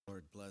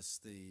us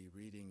the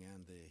reading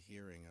and the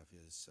hearing of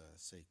his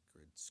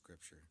sacred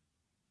scripture.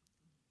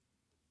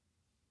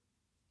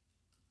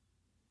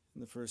 In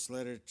the first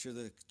letter to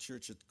the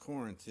church at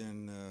Corinth,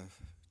 in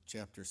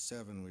chapter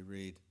 7, we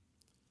read,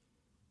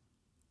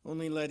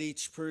 "Only let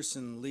each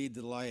person lead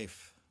the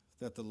life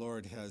that the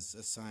Lord has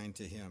assigned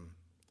to him,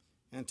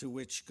 and to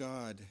which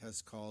God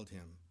has called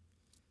him.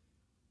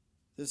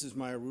 This is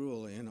my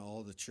rule in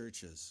all the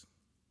churches.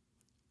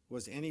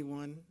 Was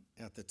anyone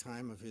at the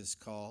time of his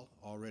call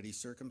already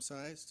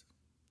circumcised?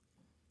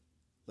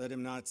 Let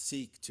him not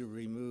seek to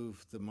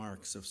remove the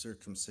marks of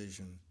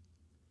circumcision.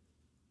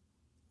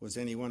 Was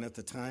anyone at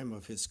the time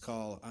of his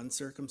call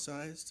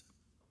uncircumcised?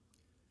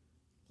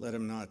 Let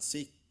him not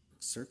seek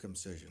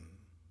circumcision.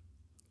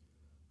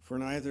 For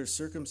neither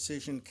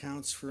circumcision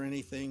counts for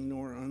anything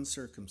nor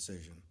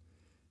uncircumcision,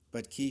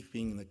 but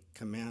keeping the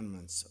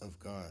commandments of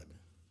God.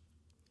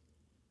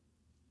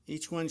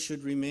 Each one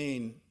should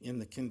remain in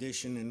the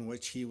condition in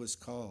which he was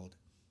called.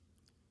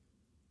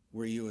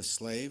 Were you a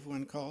slave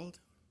when called?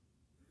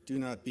 Do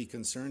not be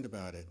concerned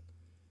about it.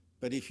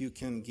 But if you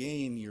can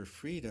gain your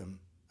freedom,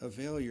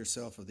 avail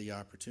yourself of the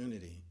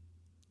opportunity.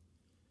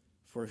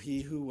 For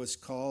he who was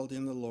called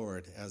in the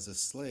Lord as a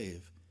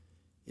slave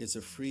is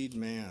a freed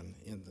man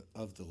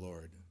of the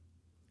Lord.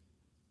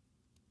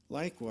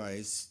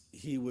 Likewise,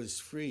 he who was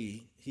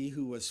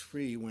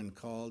free when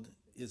called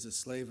is a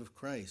slave of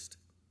Christ.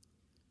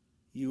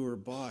 You were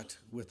bought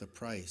with a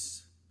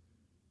price.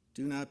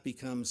 Do not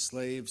become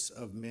slaves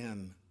of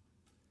men.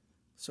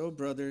 So,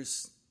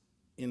 brothers,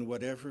 in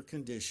whatever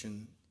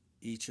condition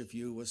each of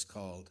you was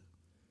called,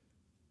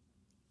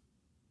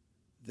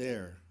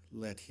 there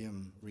let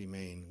him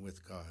remain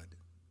with God."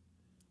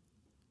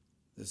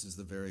 This is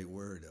the very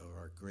word of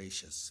our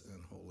gracious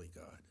and holy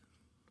God.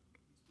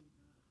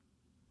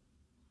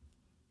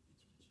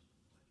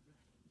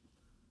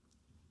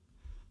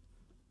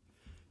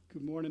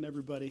 Good morning,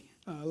 everybody.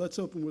 Let's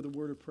open with a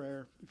word of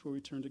prayer before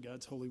we turn to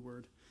God's holy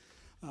word.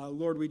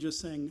 Lord, we just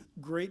sang,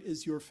 "Great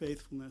is your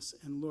faithfulness,"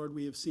 and Lord,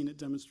 we have seen it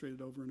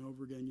demonstrated over and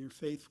over again. Your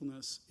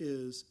faithfulness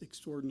is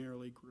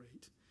extraordinarily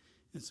great.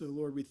 And so,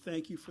 Lord, we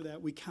thank you for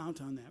that. We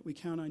count on that. We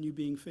count on you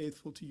being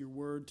faithful to your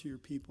word, to your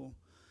people,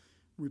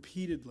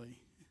 repeatedly,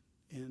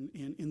 and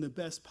in the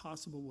best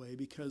possible way,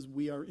 because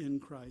we are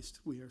in Christ.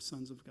 We are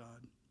sons of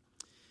God.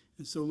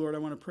 And so, Lord, I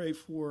want to pray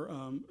for,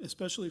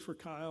 especially for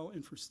Kyle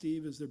and for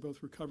Steve, as they're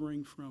both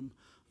recovering from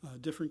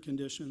different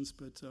conditions.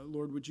 But,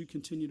 Lord, would you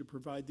continue to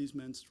provide these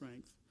men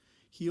strength,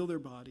 heal their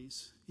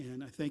bodies.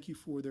 And I thank you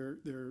for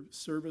their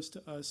service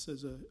to us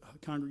as a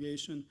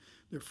congregation,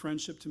 their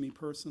friendship to me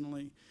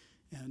personally.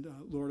 And,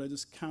 Lord, I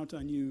just count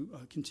on you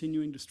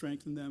continuing to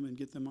strengthen them and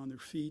get them on their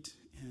feet.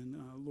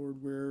 And,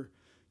 Lord,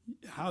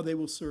 how they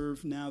will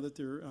serve now that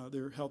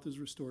their health is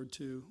restored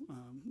too.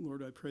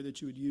 Lord, I pray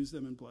that you would use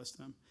them and bless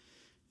them.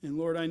 And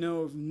Lord, I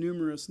know of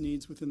numerous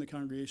needs within the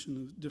congregation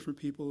of different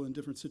people in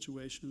different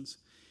situations,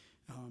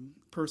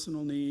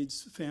 personal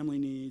needs, family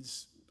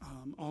needs,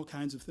 all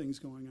kinds of things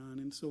going on.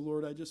 And so,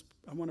 Lord,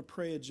 I want to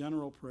pray a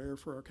general prayer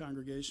for our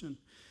congregation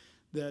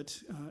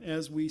that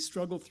as we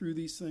struggle through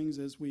these things,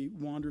 as we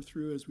wander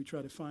through, as we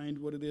try to find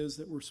what it is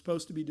that we're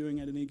supposed to be doing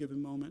at any given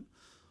moment,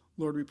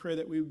 Lord, we pray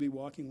that we would be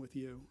walking with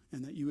you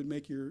and that you would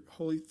make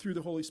through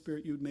the Holy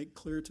Spirit, you would make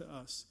clear to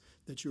us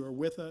that you are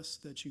with us,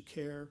 that you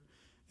care.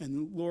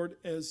 And Lord,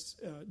 as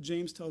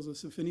James tells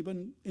us, if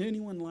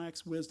anyone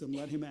lacks wisdom,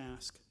 let him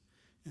ask.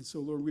 And so,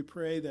 Lord, we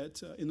pray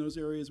that in those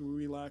areas where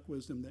we lack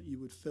wisdom, that you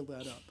would fill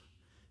that up.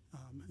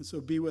 And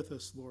so be with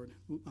us, Lord.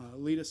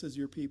 Lead us as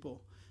your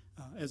people,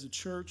 as a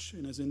church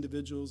and as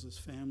individuals, as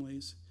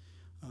families,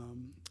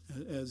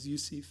 as you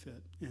see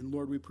fit. And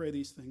Lord, we pray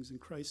these things in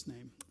Christ's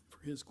name for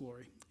his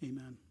glory.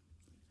 Amen.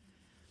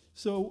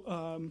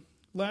 So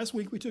last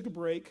week we took a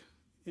break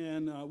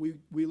and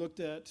we looked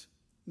at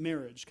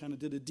marriage, kind of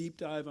did a deep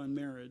dive on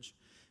marriage.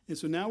 And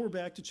so now we're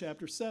back to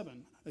chapter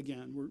 7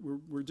 again.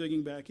 We're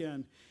digging back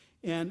in.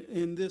 And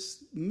in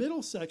this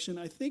middle section,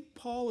 I think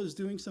Paul is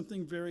doing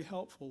something very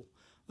helpful.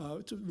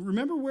 To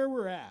remember where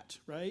we're at,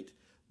 right?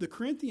 The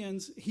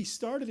Corinthians, he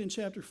started in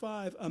chapter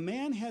 5, a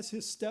man has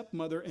his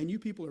stepmother and you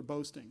people are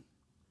boasting.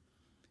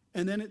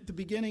 And then at the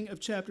beginning of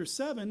chapter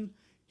 7,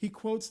 he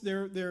quotes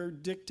their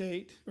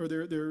dictate or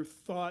their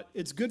thought,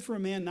 it's good for a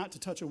man not to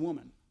touch a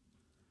woman.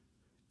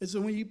 And so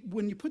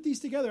when you put these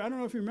together, I don't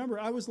know if you remember,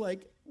 I was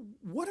like,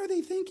 what are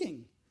they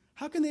thinking?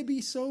 How can they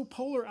be so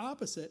polar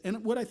opposite?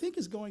 And what I think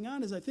is going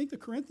on is I think the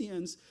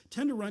Corinthians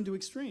tend to run to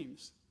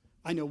extremes.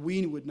 I know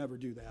we would never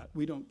do that.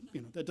 We don't,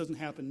 that doesn't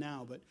happen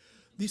now. But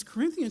these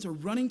Corinthians are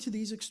running to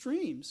these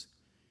extremes.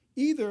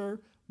 Either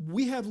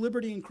we have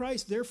liberty in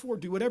Christ, therefore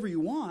do whatever you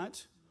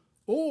want,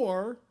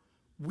 or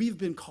we've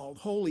been called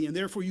holy, and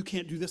therefore you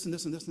can't do this and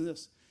this and this and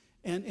this.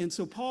 And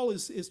so Paul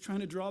is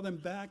trying to draw them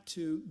back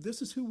to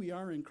this is who we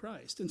are in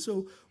Christ. And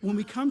so when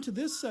we come to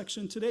this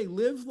section today,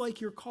 live like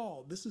you're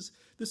called. This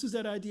is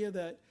that idea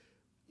that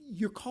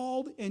you're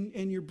called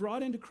and you're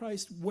brought into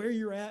Christ where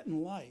you're at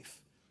in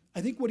life.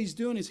 I think what he's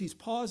doing is he's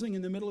pausing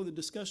in the middle of the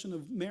discussion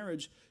of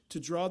marriage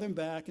to draw them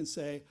back and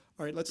say,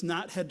 all right, let's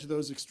not head to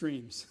those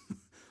extremes.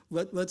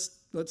 Let's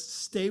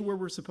stay where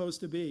we're supposed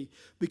to be.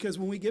 Because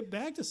when we get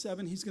back to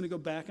 7, he's going to go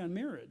back on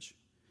marriage.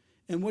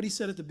 And what he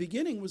said at the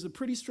beginning was a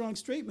pretty strong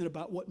statement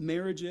about what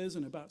marriage is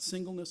and about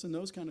singleness and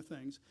those kind of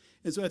things.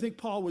 And so I think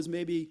Paul was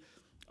maybe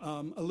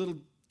a little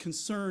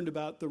concerned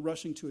about the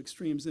rushing to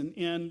extremes.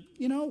 And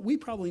we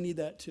probably need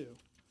that too.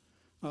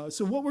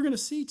 So what we're going to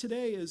see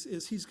today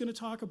is he's going to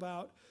talk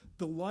about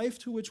the life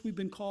to which we've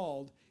been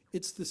called.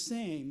 It's the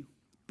same,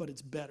 but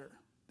it's better.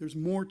 There's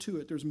more to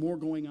it. There's more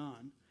going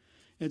on.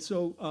 And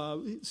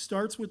so it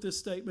starts with this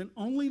statement,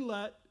 only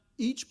let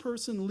each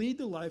person lead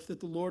the life that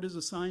the Lord has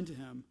assigned to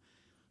him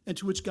and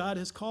to which God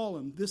has called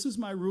him. This is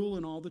my rule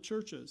in all the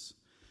churches.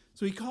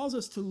 So he calls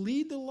us to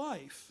lead the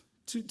life,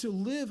 to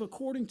live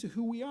according to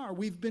who we are.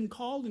 We've been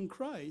called in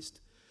Christ,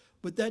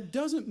 but that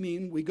doesn't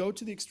mean we go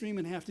to the extreme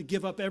and have to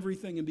give up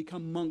everything and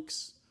become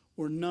monks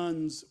or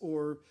nuns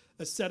or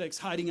ascetics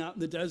hiding out in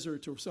the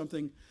desert or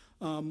something.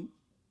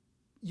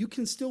 You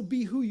can still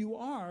be who you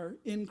are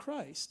in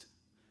Christ.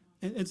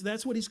 And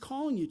that's what he's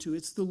calling you to.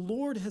 It's the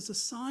Lord has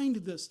assigned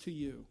this to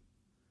you.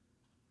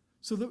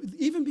 So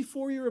even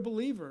before you're a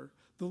believer,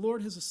 the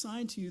Lord has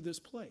assigned to you this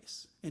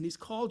place. And he's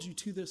called you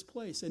to this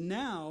place. And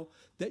now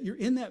that you're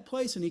in that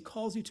place and he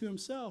calls you to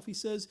himself, he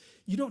says,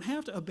 you don't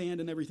have to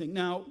abandon everything.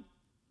 Now,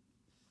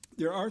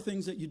 there are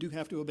things that you do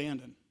have to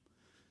abandon.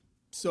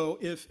 So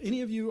if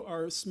any of you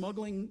are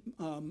smuggling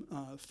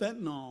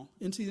fentanyl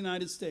into the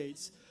United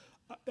States,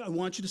 I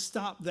want you to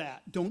stop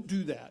that. Don't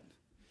do that.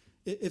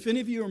 If any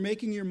of you are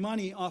making your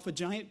money off a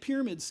giant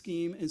pyramid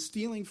scheme and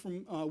stealing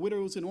from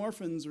widows and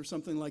orphans or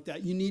something like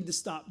that, you need to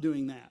stop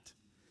doing that.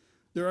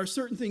 There are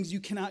certain things you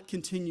cannot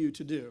continue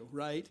to do,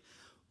 right?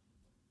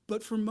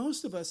 But for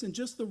most of us, in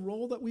just the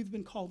role that we've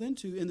been called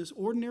into, in this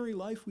ordinary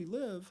life we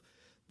live,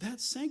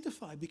 that's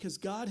sanctified because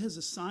God has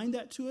assigned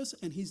that to us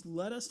and he's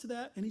led us to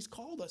that and he's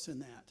called us in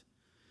that.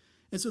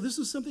 And so this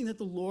is something that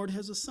the Lord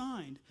has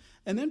assigned.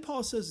 And then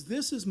Paul says,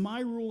 this is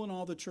my rule in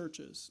all the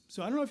churches.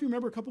 So I don't know if you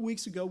remember a couple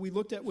weeks ago, we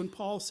looked at when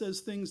Paul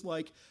says things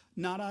like,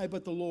 not I,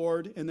 but the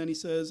Lord. And then he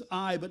says,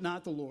 I, but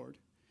not the Lord.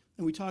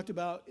 And we talked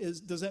about,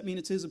 does that mean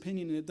it's his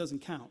opinion and it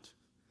doesn't count?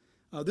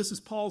 This is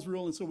Paul's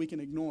rule and so we can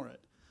ignore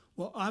it.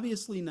 Well,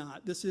 obviously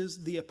not. This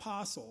is the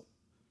apostle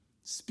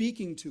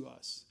speaking to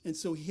us. And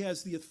so he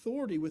has the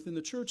authority within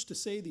the church to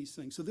say these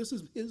things. So this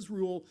is his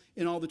rule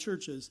in all the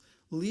churches.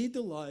 Lead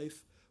the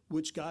life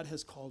which God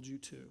has called you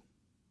to.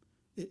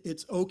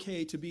 It's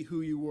okay to be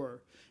who you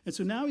were. And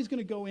so now he's going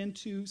to go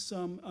into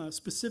some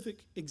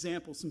specific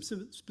examples, some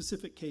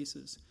specific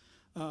cases.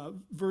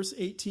 Verse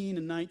 18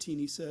 and 19,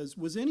 he says,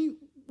 was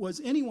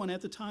anyone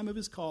at the time of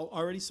his call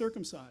already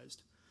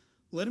circumcised?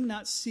 Let him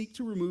not seek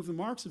to remove the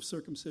marks of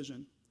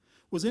circumcision.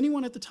 Was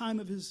anyone at the time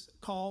of his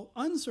call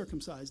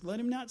uncircumcised?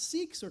 Let him not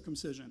seek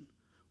circumcision.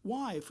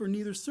 Why? For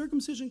neither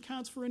circumcision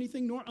counts for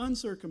anything nor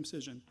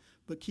uncircumcision,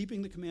 but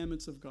keeping the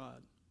commandments of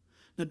God.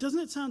 Now,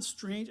 doesn't it sound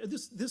strange?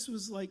 This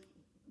was like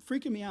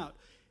freaking me out.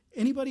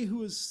 Anybody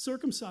who is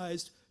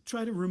circumcised,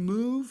 try to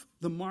remove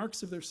the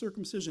marks of their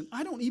circumcision.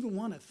 I don't even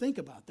want to think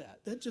about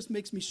that. That just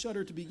makes me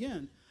shudder to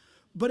begin.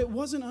 But it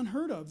wasn't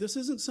unheard of. This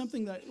isn't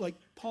something that, like,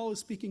 Paul is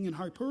speaking in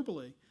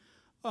hyperbole.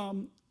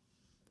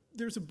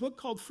 There's a book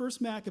called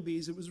First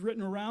Maccabees. It was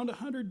written around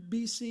 100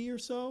 BC or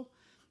so,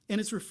 and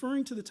it's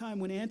referring to the time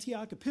when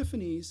Antioch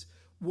Epiphanes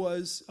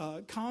was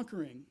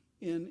conquering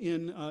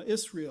in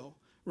Israel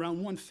around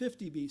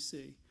 150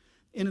 BC.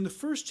 And in the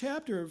first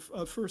chapter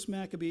of First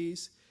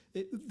Maccabees,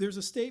 there's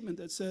a statement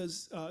that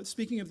says,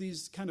 speaking of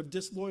these kind of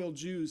disloyal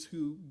Jews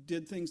who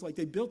did things like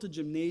they built a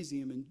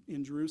gymnasium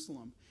in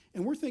Jerusalem.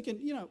 And we're thinking,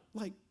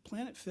 like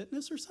Planet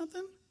Fitness or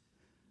something?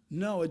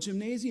 No, a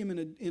gymnasium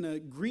in a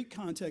Greek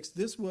context,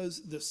 this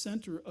was the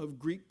center of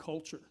Greek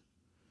culture.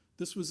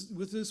 This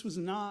was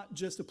not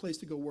just a place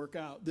to go work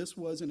out. This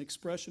was an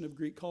expression of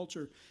Greek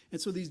culture. And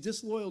so these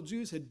disloyal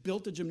Jews had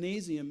built a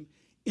gymnasium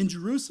in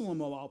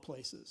Jerusalem of all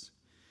places.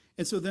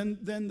 And so then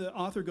the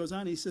author goes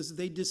on, he says,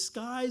 they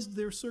disguised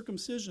their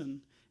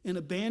circumcision and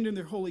abandoned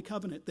their holy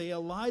covenant. They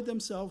allied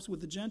themselves with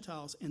the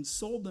Gentiles and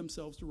sold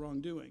themselves to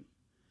wrongdoing.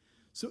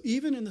 So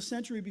even in the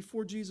century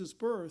before Jesus'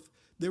 birth,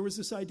 there was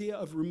this idea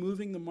of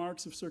removing the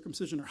marks of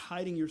circumcision or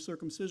hiding your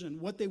circumcision.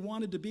 What they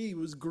wanted to be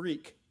was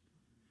Greek.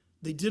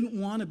 They didn't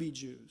want to be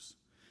Jews.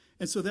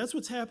 And so that's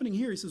what's happening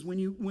here. He says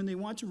when they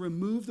want to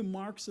remove the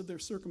marks of their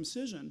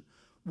circumcision,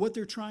 what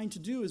they're trying to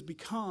do is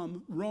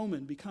become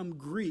Roman, become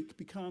Greek,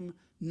 become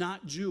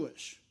not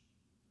Jewish.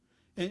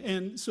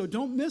 And so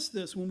don't miss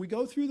this. When we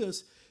go through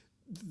this,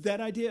 that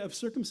idea of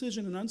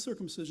circumcision and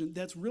uncircumcision,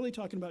 that's really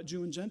talking about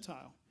Jew and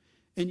Gentile.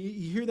 And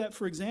you hear that,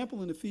 for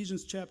example, in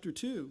Ephesians chapter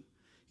 2.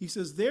 He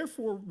says,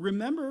 therefore,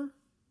 remember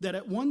that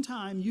at one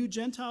time you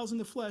Gentiles in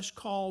the flesh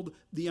called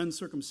the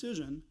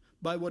uncircumcision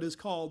by what is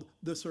called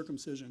the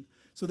circumcision.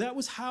 So that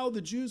was how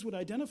the Jews would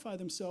identify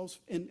themselves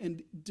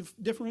and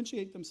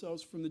differentiate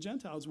themselves from the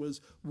Gentiles was,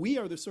 we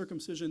are the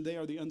circumcision, they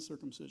are the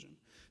uncircumcision.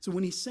 So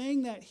when he's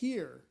saying that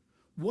here,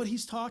 what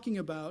he's talking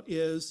about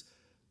is,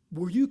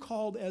 were you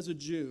called as a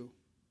Jew?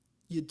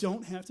 You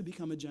don't have to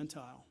become a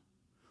Gentile.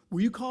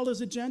 Were you called as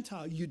a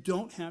Gentile? You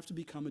don't have to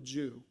become a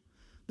Jew.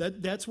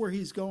 That's where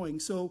he's going.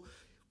 So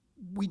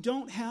we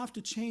don't have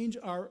to change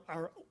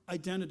our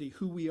identity,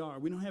 who we are.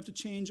 We don't have to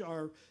change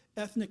our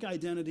ethnic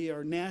identity,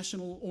 our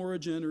national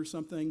origin or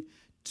something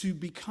to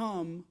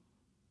become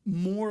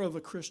more of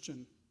a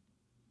Christian.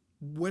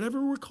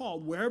 Whatever we're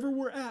called, wherever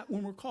we're at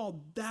when we're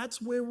called,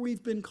 that's where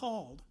we've been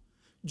called.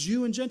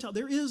 Jew and Gentile.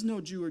 There is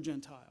no Jew or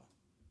Gentile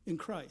in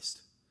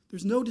Christ.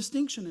 There's no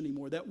distinction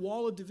anymore. That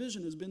wall of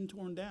division has been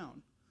torn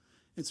down.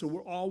 And so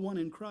we're all one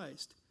in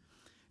Christ.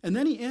 And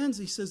then he ends,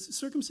 he says,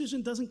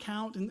 circumcision doesn't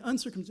count and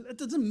uncircumcision, that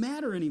doesn't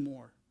matter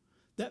anymore.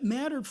 That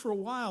mattered for a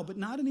while, but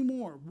not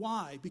anymore.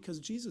 Why? Because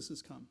Jesus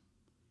has come.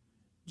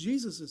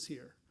 Jesus is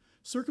here.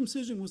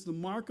 Circumcision was the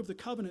mark of the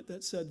covenant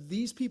that said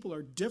these people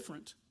are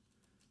different.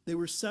 They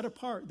were set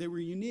apart. They were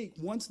unique.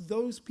 Once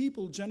those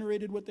people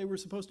generated what they were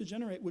supposed to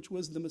generate, which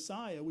was the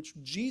Messiah, which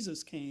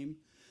Jesus came,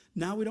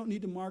 now we don't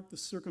need to mark the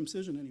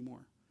circumcision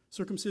anymore.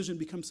 Circumcision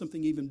becomes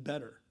something even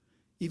better,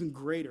 even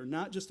greater,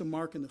 not just a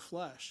mark in the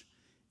flesh.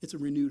 It's a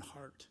renewed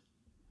heart.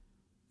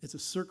 It's a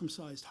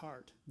circumcised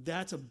heart.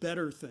 That's a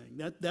better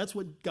thing. That's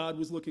what God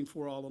was looking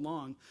for all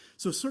along.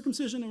 So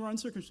circumcision or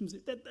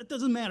uncircumcision, that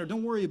doesn't matter.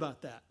 Don't worry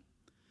about that.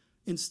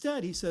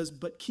 Instead, he says,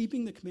 but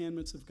keeping the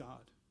commandments of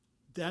God.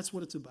 That's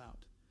what it's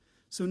about.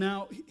 So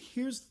now,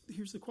 here's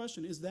the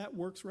question. Is that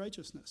works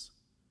righteousness?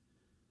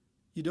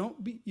 You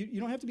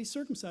don't have to be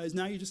circumcised.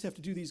 Now you just have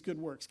to do these good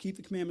works. Keep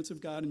the commandments of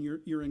God and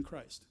you're in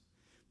Christ.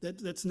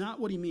 That's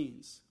not what he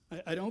means.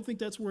 I don't think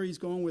that's where he's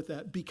going with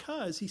that,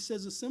 because he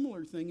says a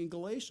similar thing in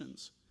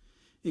Galatians.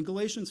 In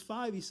Galatians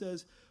 5, he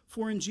says,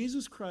 for in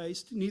Jesus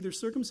Christ, neither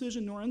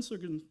circumcision nor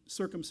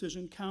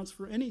uncircumcision counts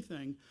for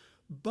anything,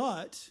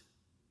 but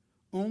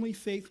only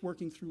faith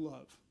working through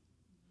love.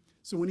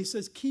 So when he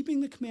says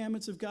keeping the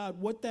commandments of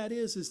God, what that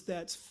is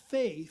that's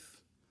faith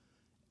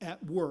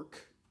at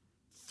work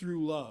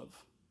through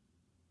love.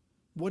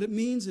 What it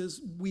means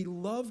is we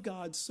love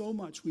God so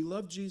much, we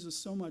love Jesus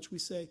so much, we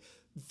say,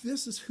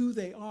 this is who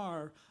they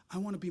are, I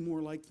want to be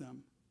more like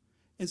them.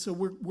 And so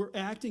we're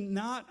acting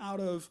not out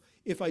of,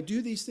 if I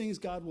do these things,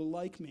 God will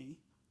like me,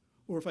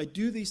 or if I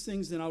do these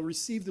things, then I'll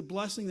receive the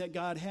blessing that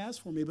God has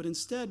for me. But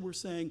instead, we're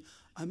saying,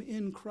 I'm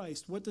in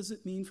Christ. What does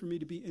it mean for me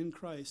to be in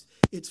Christ?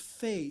 It's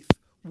faith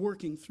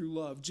working through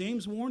love.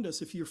 James warned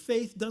us, if your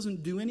faith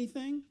doesn't do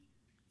anything,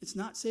 it's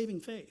not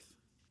saving faith.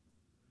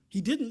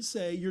 He didn't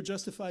say you're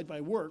justified by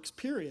works,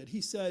 period.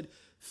 He said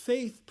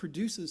faith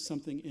produces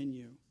something in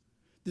you.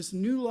 This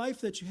new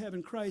life that you have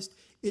in Christ,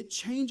 it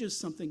changes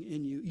something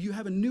in you. You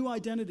have a new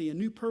identity, a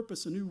new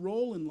purpose, a new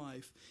role in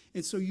life.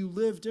 And so you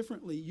live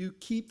differently. You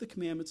keep the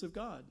commandments of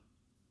God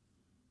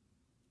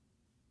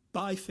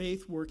by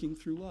faith working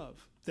through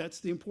love. That's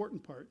the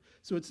important part.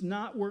 So it's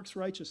not works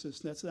righteousness.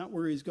 That's not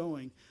where he's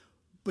going.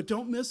 But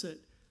don't miss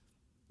it.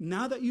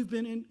 Now that you've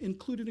been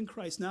included in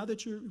Christ, now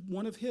that you're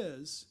one of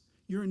his,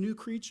 you're a new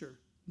creature,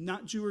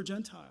 not Jew or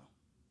Gentile.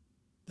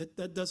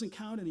 That doesn't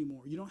count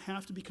anymore. You don't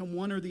have to become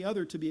one or the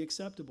other to be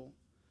acceptable.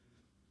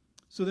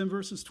 So then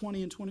verses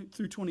 20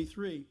 through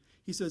 23,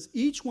 he says,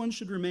 each one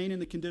should remain in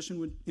the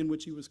condition in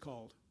which he was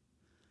called.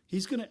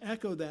 He's going to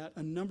echo that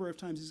a number of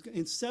times.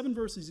 In 7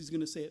 verses, he's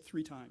going to say it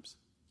 3 times.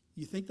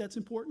 You think that's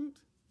important?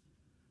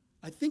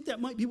 I think that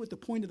might be what the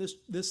point of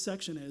this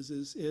section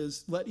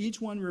is let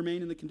each one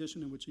remain in the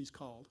condition in which he's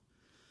called.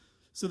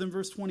 So then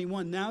verse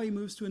 21, now he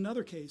moves to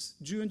another case.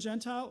 Jew and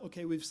Gentile,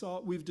 okay,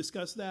 we've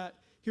discussed that.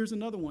 Here's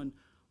another one.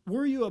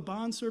 Were you a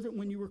bondservant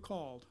when you were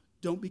called?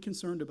 Don't be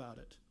concerned about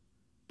it.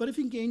 But if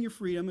you can gain your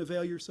freedom,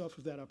 avail yourself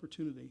of that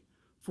opportunity.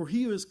 For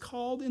he who is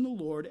called in the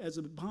Lord as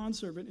a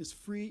bondservant is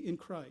free in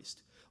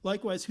Christ.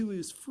 Likewise, who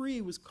is free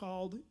was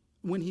called,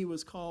 when he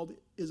was called,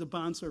 is a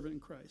bondservant in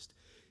Christ.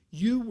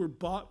 You were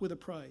bought with a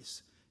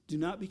price. Do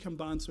not become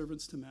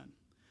bondservants to men.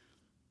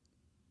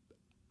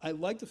 I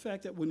like the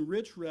fact that when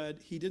Rich read,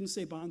 he didn't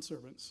say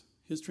bondservants.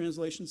 His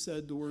translation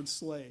said the word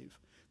slave.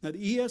 Now,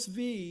 the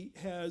ESV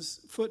has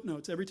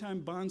footnotes. Every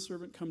time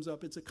bondservant comes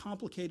up, it's a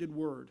complicated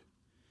word.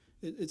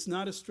 It's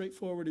not as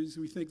straightforward as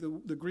we think.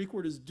 The Greek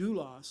word is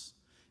doulos,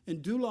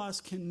 and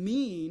doulos can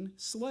mean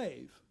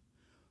slave,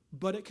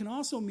 but it can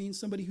also mean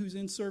somebody who's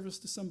in service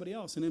to somebody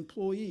else, an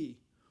employee,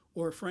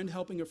 or a friend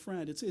helping a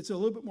friend. It's a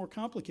little bit more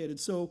complicated.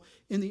 So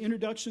in the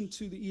introduction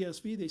to the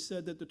ESV, they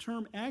said that the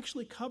term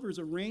actually covers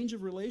a range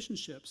of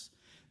relationships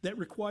that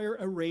require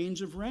a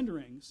range of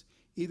renderings,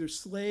 either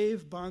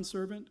slave,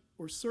 bondservant,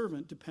 or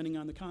servant, depending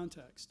on the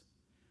context.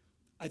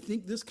 I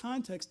think this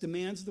context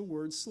demands the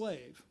word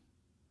slave,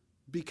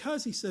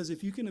 because he says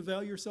if you can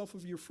avail yourself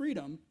of your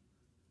freedom,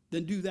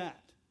 then do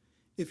that.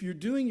 If you're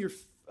doing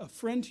a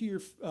friend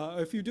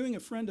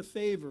a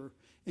favor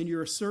and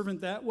you're a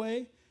servant that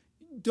way,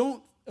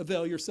 don't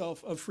avail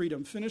yourself of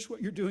freedom. Finish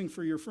what you're doing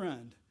for your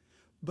friend.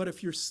 But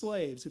if you're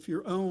slaves, if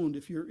you're owned,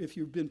 if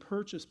you've been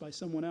purchased by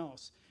someone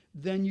else,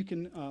 then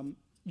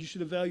you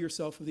should avail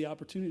yourself of the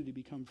opportunity to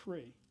become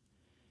free.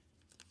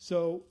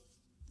 So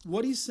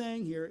what he's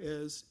saying here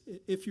is,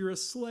 if you're a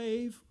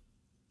slave,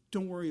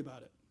 don't worry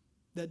about it.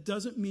 That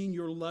doesn't mean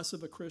you're less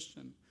of a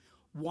Christian.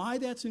 Why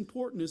that's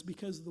important is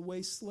because of the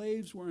way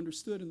slaves were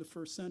understood in the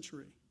first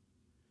century.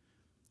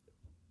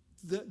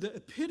 the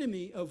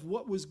epitome of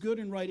what was good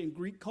and right in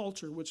Greek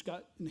culture, which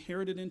got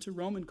inherited into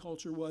Roman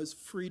culture, was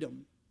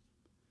freedom.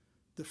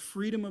 The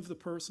freedom of the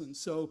person.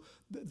 So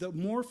the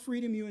more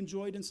freedom you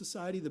enjoyed in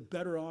society, the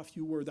better off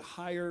you were. The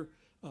higher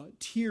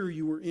tier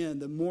you were in,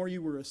 the more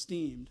you were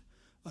esteemed.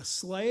 A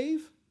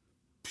slave,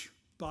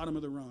 bottom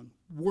of the rung.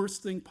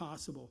 Worst thing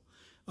possible.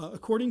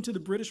 According to the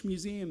British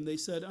Museum, they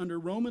said under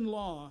Roman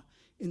law,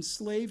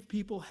 enslaved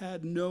people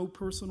had no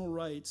personal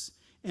rights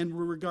and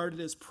were regarded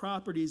as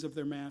properties of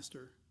their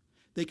master.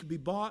 They could be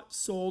bought,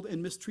 sold,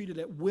 and mistreated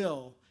at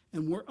will,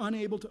 and were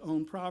unable to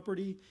own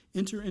property,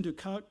 enter into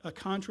a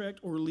contract,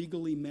 or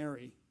legally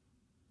marry.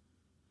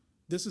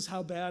 This is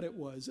how bad it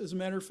was. As a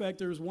matter of fact,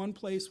 there's one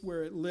place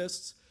where it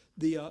lists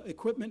the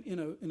equipment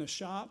in a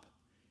shop,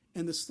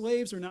 and the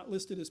slaves are not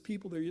listed as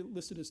people, they're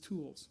listed as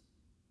tools.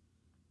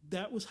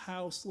 That was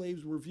how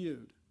slaves were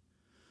viewed.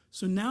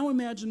 So now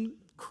imagine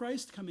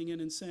Christ coming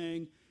in and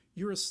saying,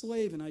 you're a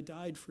slave and I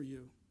died for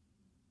you.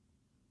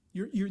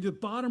 You're the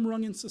bottom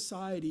rung in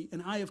society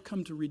and I have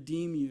come to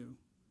redeem you.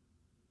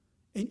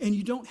 And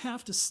you don't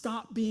have to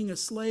stop being a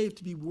slave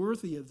to be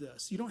worthy of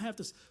this. You don't have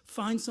to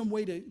find some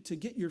way to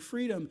get your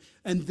freedom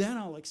and then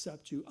I'll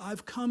accept you.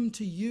 I've come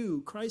to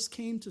you. Christ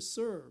came to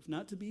serve,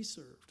 not to be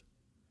served.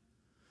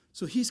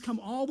 So he's come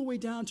all the way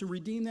down to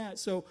redeem that.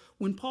 So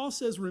when Paul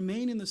says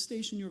remain in the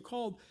station you're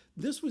called,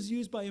 this was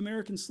used by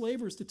American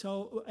slavers to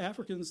tell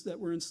Africans that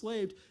were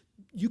enslaved,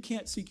 you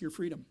can't seek your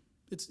freedom.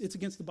 It's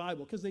against the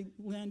Bible because they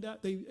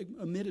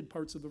omitted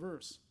parts of the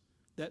verse.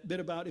 That bit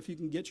about if you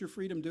can get your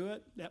freedom, do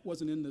it, that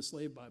wasn't in the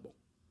slave Bible.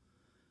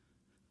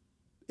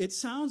 It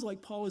sounds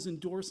like Paul is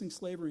endorsing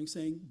slavery and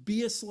saying,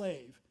 be a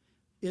slave.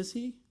 Is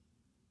he?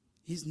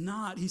 He's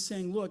not. He's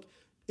saying, look,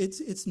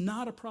 it's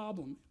not a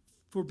problem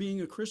for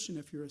being a Christian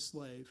if you're a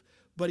slave.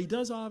 But he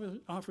does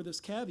offer this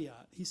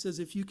caveat. He says,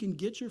 if you can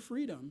get your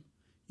freedom,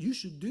 you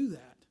should do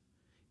that.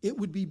 It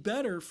would be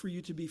better for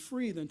you to be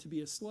free than to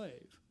be a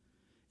slave.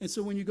 And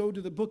so when you go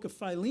to the book of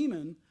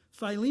Philemon,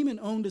 Philemon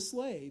owned a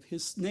slave.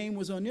 His name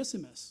was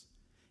Onesimus.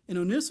 And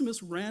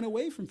Onesimus ran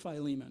away from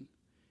Philemon.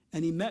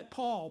 And he met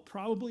Paul,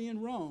 probably in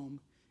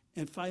Rome.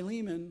 And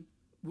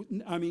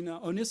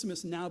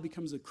Onesimus now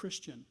becomes a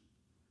Christian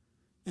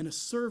and a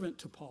servant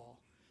to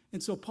Paul.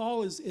 And so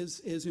Paul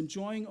is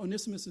enjoying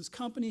Onesimus'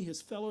 company,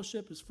 his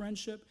fellowship, his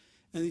friendship.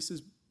 And he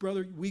says,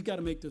 brother, we've got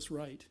to make this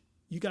right.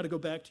 You got to go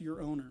back to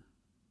your owner.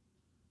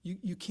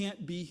 You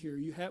can't be here.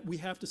 We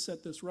have to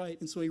set this right.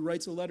 And so he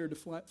writes a letter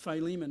to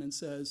Philemon and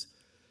says,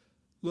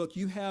 look,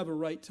 you have a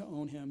right to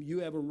own him. You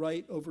have a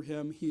right over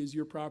him. He is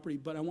your property.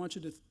 But I want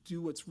you to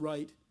do what's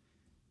right,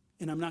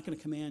 and I'm not going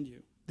to command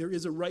you. There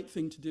is a right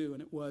thing to do,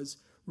 and it was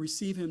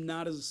receive him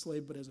not as a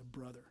slave, but as a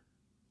brother.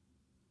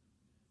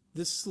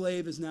 This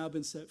slave has now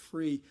been set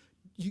free.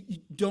 You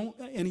don't,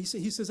 and he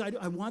says,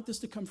 I want this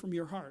to come from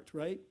your heart,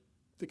 right?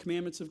 The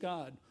commandments of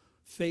God,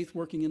 faith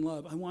working in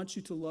love. I want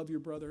you to love your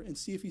brother and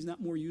see if he's not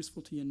more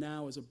useful to you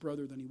now as a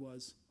brother than he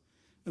was.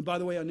 And by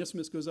the way,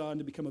 Onesimus goes on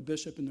to become a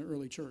bishop in the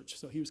early church,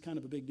 so he was kind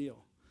of a big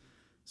deal.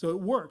 So it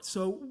worked.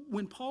 So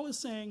when Paul is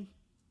saying,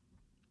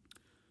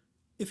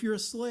 if you're a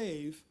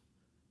slave,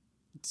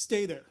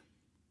 stay there.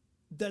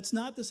 That's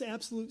not this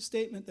absolute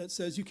statement that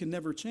says you can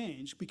never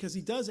change, because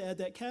he does add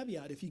that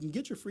caveat. If you can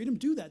get your freedom,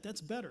 do that.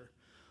 That's better.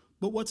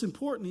 But what's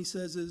important, he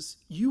says, is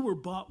you were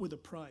bought with a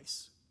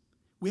price.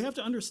 We have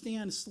to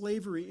understand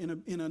slavery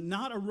in a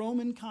not a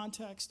Roman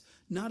context,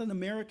 not an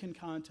American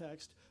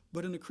context,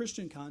 but in a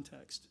Christian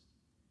context.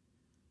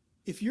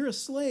 If you're a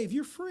slave,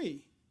 you're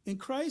free. In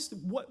Christ,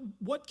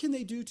 what can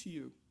they do to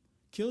you?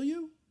 Kill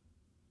you?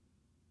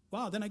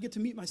 Wow, then I get to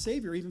meet my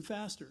Savior even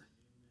faster.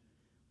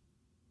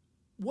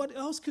 What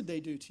else could they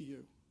do to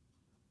you?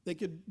 They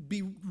could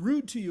be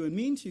rude to you and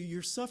mean to you.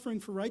 You're suffering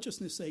for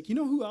righteousness' sake. You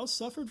know who else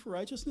suffered for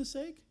righteousness'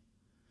 sake?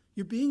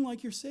 You're being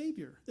like your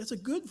Savior. That's a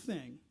good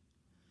thing.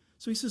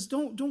 So he says,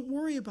 don't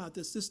worry about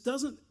this. This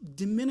doesn't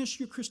diminish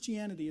your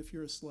Christianity if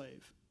you're a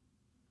slave.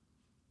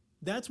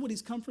 That's what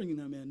he's comforting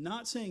them in,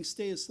 not saying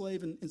stay a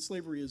slave and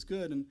slavery is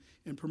good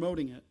and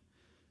promoting it.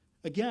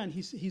 Again,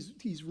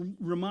 he's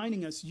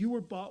reminding us you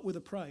were bought with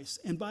a price.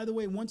 And by the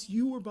way, once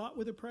you were bought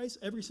with a price,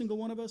 every single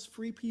one of us,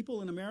 free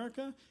people in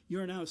America,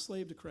 you are now a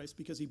slave to Christ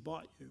because he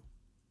bought you.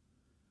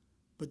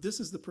 But this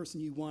is the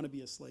person you want to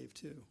be a slave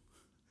to.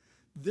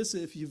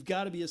 If you've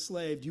got to be a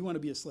slave, do you want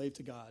to be a slave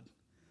to God?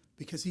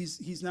 Because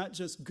he's not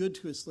just good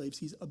to his slaves,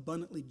 he's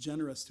abundantly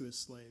generous to his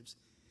slaves.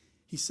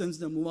 He sends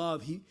them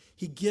love.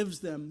 He gives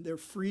them their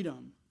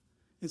freedom.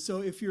 And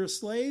so if you're a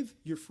slave,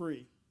 you're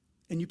free.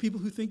 And you people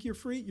who think you're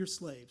free, you're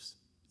slaves.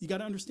 You got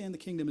to understand the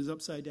kingdom is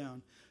upside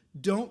down.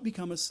 Don't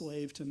become a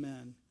slave to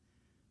men.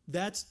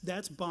 That's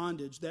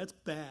bondage. That's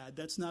bad.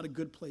 That's not a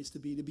good place to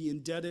be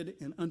indebted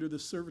and under the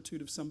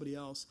servitude of somebody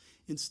else.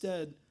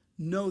 Instead,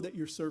 know that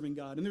you're serving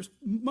God. And there's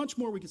much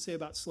more we could say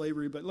about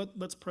slavery, but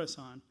let's press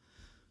on.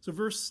 So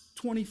verse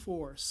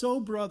 24, so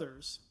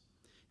brothers,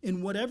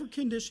 in whatever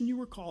condition you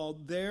were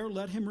called, there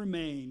let him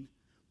remain.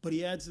 But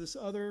he adds this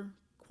other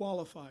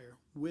qualifier,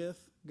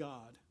 with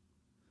God.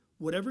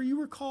 Whatever you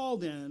were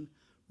called in,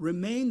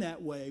 remain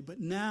that way, but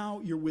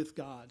now you're with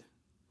God.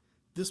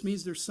 This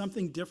means there's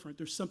something different.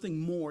 There's something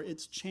more.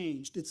 It's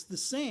changed. It's the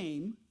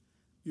same.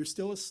 You're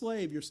still a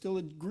slave. You're still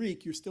a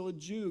Greek. You're still a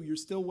Jew. You're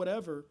still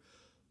whatever.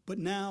 But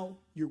now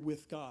you're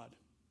with God.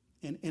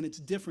 And it's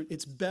different.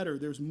 It's better.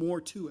 There's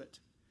more to it.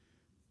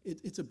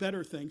 It's a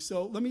better thing.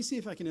 So let me see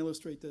if I can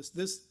illustrate this.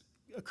 This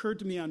occurred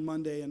to me on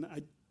Monday, and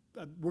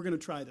we're going to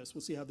try this.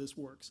 We'll see how this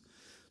works.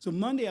 So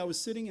Monday I was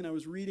sitting and I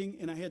was reading,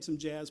 and I had some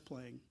jazz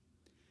playing.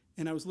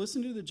 And I was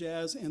listening to the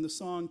jazz, and the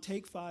song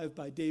Take 5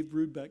 by Dave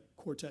Brubeck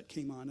Quartet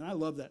came on. And I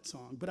love that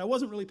song, but I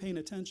wasn't really paying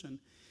attention.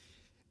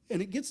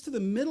 And it gets to the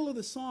middle of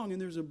the song,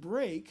 and there's a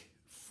break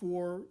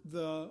for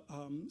the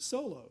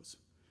solos.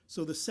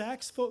 So the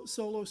sax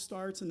solo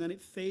starts, and then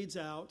it fades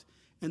out.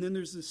 And then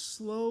there's this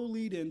slow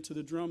lead into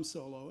the drum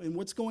solo. And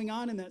what's going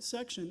on in that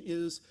section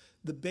is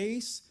the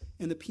bass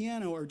and the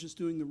piano are just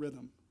doing the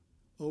rhythm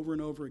over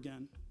and over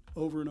again,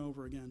 over and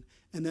over again.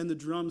 And then the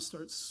drums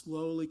start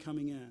slowly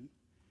coming in.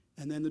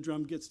 And then the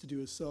drum gets to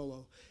do a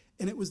solo.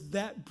 And it was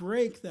that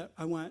break that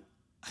I went,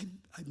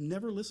 I've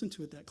never listened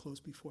to it that close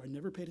before. I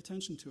never paid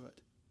attention to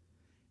it.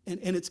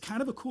 And it's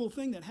kind of a cool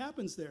thing that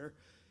happens there.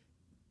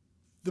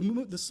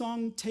 The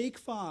song Take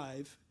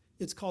 5,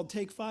 it's called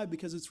Take 5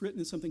 because it's written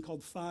in something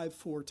called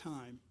 5/4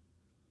 time.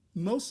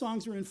 Most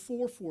songs are in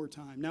 4/4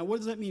 time. Now, what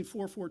does that mean,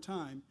 4/4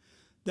 time?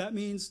 That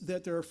means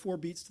that there are 4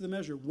 beats to the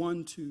measure.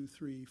 1, 2,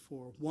 3,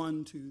 4.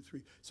 1, 2,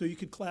 3. So you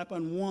could clap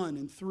on 1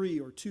 and 3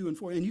 or 2 and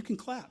 4. And you can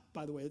clap,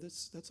 by the way.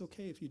 That's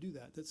okay if you do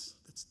that. That's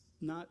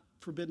not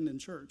forbidden in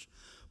church.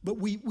 But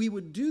we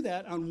would do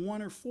that on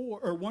 1 or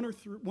 4, or 1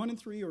 and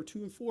 3, or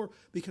 2 and 4,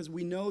 because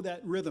we know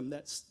that rhythm,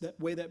 that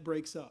way that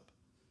breaks up.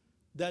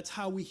 That's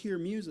how we hear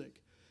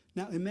music.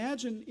 Now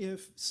imagine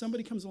if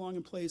somebody comes along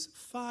and plays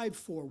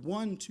 5/4,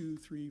 1, 2,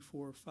 3,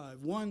 4,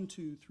 5, 1,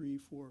 2, 3,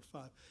 4,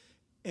 5,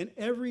 and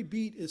every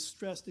beat is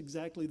stressed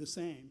exactly the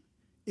same.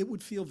 It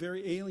would feel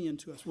very alien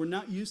to us. We're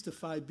not used to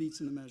 5 beats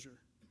in a measure.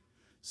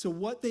 So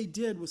what they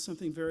did was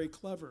something very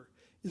clever.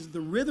 Is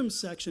the rhythm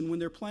section, when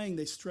they're playing,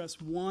 they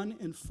stress 1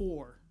 and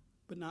 4,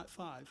 but not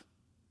 5.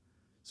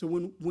 So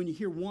when you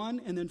hear 1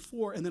 and then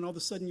 4, and then all of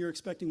a sudden you're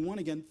expecting 1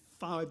 again,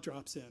 5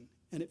 drops in.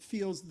 And it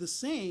feels the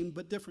same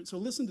but different. So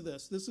listen to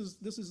this. This is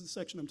the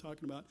section I'm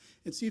talking about.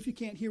 And see if you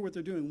can't hear what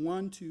they're doing.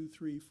 1, 2,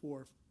 3,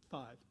 4,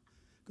 5.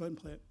 Go ahead and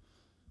play it.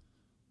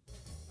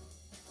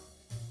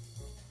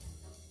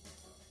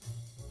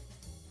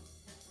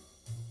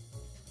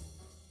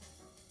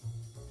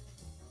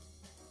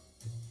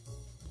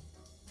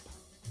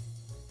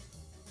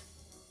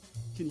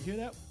 Can you hear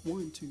that?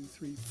 1, 2,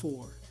 3,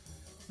 4.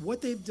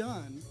 What they've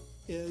done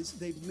is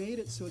they've made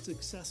it so it's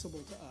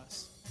accessible to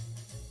us.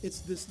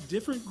 It's this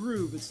different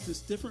groove, it's this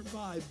different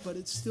vibe, but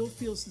it still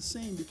feels the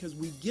same because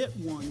we get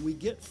 1, we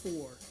get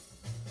 4,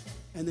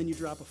 and then you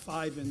drop a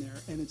 5 in there,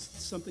 and it's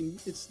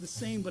the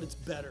same, but it's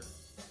better.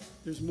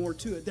 There's more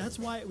to it. That's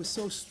why it was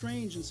so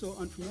strange and so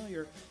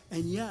unfamiliar,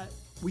 and yet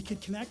we could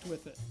connect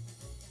with it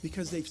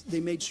because they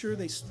made sure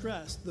they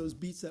stressed those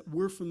beats that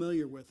we're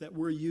familiar with, that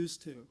we're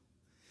used to.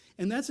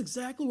 And that's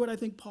exactly what I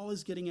think Paul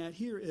is getting at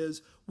here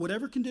is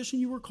whatever condition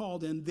you were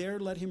called in,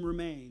 there let him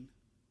remain.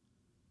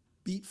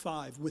 Beat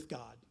 5 with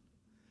God.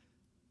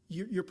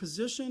 Your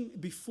position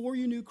before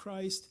you knew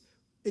Christ,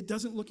 it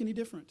doesn't look any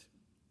different.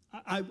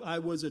 I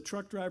was a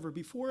truck driver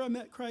before I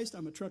met Christ.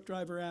 I'm a truck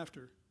driver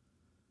after.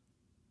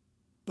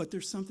 But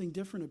there's something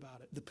different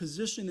about it. The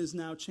position is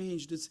now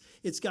changed.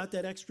 It's got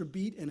that extra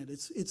beat in it.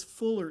 It's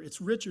fuller.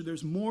 It's richer.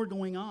 There's more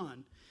going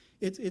on.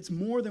 It's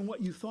more than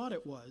what you thought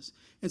it was.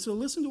 And so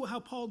listen to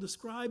how Paul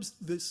describes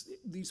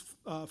these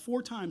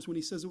 4 times when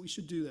he says that we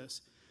should do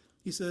this.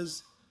 He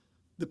says,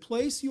 the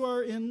place you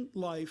are in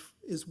life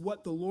is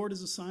what the Lord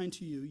has assigned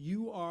to you.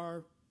 You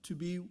are to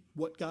be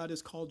what God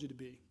has called you to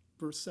be.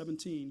 Verse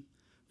 17.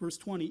 Verse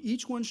 20,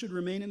 each one should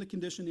remain in the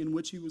condition in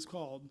which he was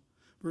called.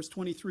 Verse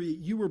 23,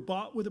 you were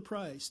bought with a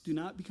price. Do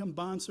not become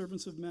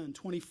bondservants of men.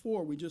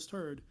 24, we just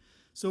heard.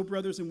 So,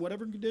 brothers, in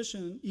whatever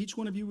condition each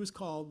one of you was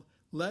called,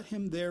 let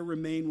him there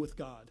remain with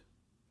God.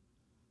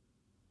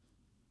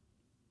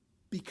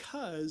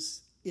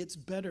 Because it's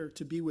better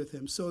to be with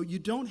him. So you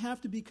don't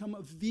have to become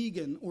a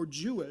vegan or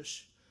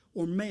Jewish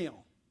or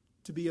male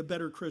to be a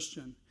better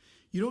Christian.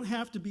 You don't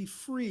have to be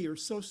free or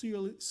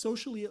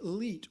socially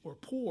elite or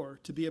poor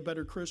to be a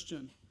better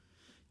Christian.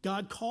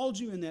 God called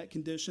you in that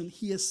condition.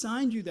 He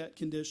assigned you that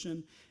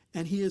condition,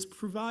 and he has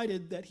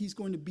provided that he's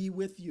going to be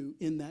with you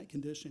in that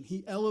condition.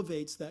 He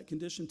elevates that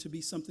condition to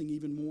be something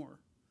even more.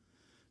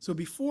 So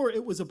before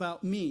it was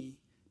about me,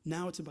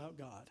 now it's about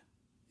God.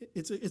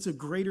 It's a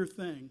greater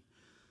thing.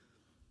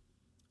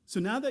 So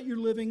now that you're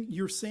living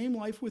your same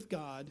life with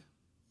God,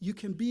 you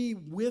can be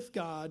with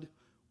God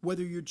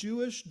whether you're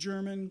Jewish,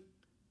 German,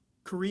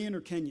 Korean,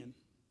 or Kenyan.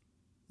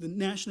 The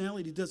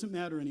nationality doesn't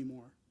matter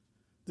anymore.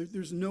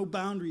 There's no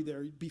boundary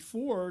there.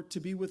 Before, to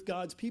be with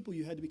God's people,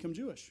 you had to become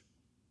Jewish.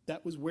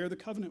 That was where the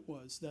covenant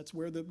was. That's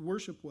where the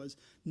worship was.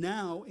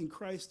 Now, in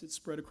Christ, it's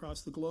spread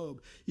across the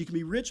globe. You can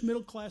be rich,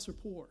 middle class, or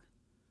poor,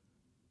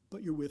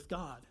 but you're with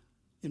God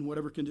in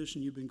whatever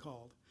condition you've been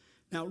called.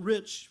 Now,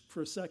 rich,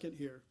 for a second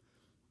here.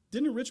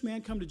 Didn't a rich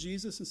man come to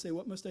Jesus and say,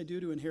 what must I do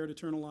to inherit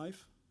eternal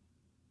life?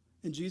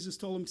 And Jesus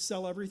told him,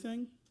 sell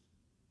everything.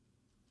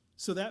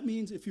 So that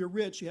means if you're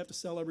rich, you have to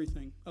sell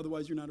everything.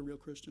 Otherwise, you're not a real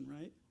Christian,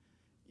 right?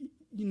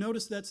 You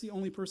notice that's the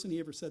only person he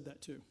ever said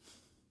that to.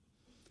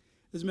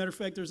 As a matter of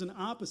fact, there's an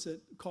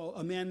opposite called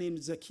a man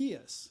named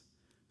Zacchaeus,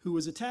 who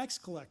was a tax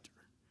collector.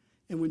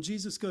 And when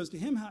Jesus goes to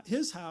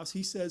his house,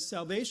 he says,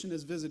 salvation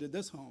has visited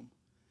this home.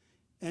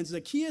 And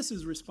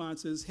Zacchaeus'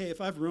 response is, hey,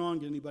 if I've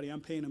wronged anybody,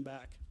 I'm paying him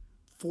back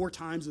 4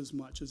 times as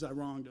much as I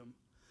wronged him.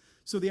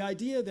 So the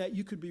idea that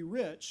you could be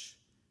rich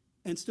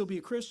and still be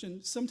a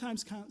Christian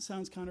sometimes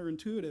sounds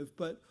counterintuitive,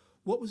 but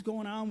what was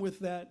going on with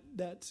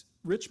that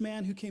rich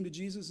man who came to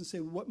Jesus and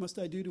said, what must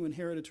I do to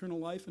inherit eternal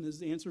life? And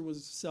his answer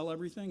was, sell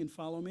everything and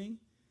follow me.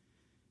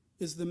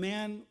 Is the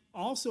man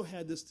also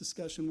had this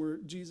discussion where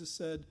Jesus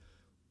said,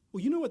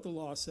 well, you know what the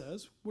law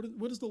says.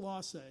 What does the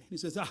law say? And he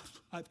says,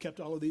 I've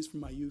kept all of these from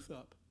my youth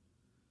up.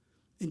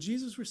 And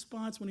Jesus'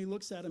 response when he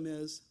looks at him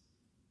is,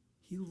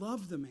 he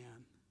loved the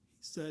man.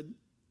 He said,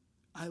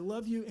 I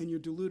love you and you're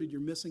deluded.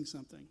 You're missing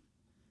something.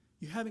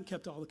 You haven't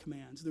kept all the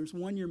commands. There's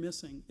one you're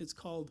missing. It's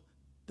called,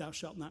 thou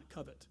shalt not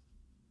covet.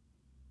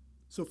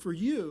 So for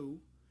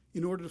you,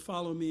 in order to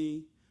follow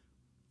me,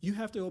 you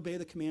have to obey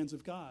the commands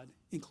of God,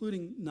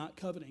 including not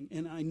coveting.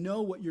 And I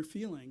know what you're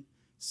feeling.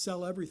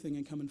 Sell everything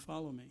and come and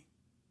follow me,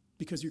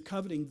 because you're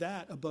coveting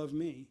that above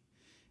me.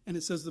 And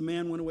it says the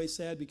man went away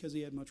sad because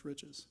he had much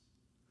riches.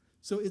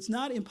 So it's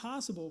not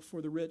impossible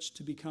for the rich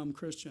to become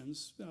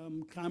Christians,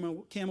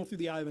 camel through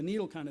the eye of a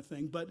needle kind of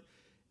thing, but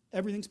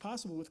everything's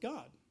possible with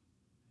God.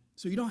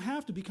 So you don't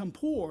have to become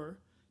poor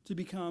to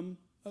become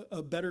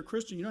a better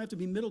Christian. You don't have to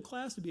be middle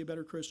class to be a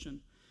better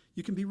Christian.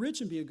 You can be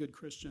rich and be a good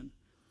Christian.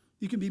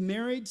 You can be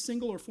married,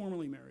 single, or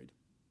formerly married.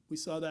 We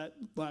saw that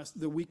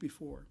the week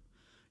before.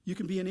 You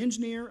can be an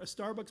engineer, a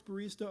Starbucks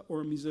barista,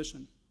 or a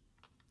musician.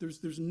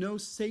 There's no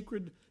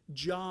sacred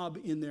job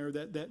in there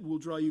that will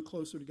draw you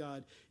closer to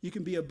God. You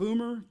can be a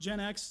boomer, Gen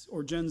X,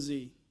 or Gen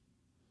Z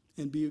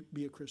and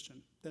be a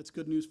Christian. That's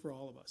good news for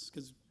all of us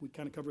because we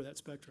kind of cover that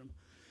spectrum.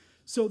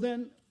 So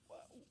then,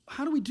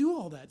 how do we do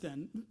all that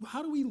then?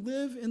 How do we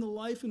live in the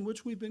life in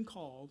which we've been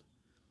called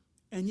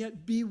and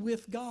yet be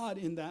with God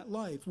in that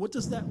life? What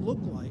does that look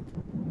like?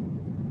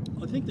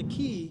 I think the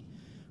key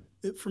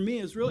for me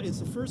is it's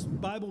the first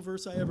Bible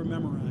verse I ever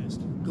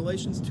memorized,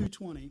 Galatians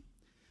 2:20.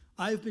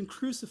 I have been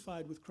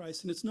crucified with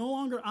Christ, and it's no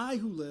longer I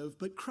who live,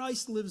 but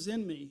Christ lives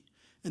in me.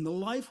 And the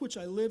life which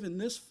I live in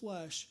this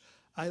flesh,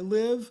 I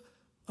live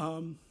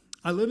in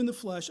the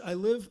flesh. I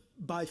live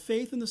by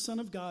faith in the Son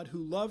of God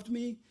who loved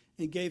me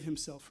and gave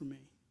himself for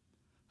me.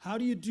 How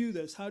do you do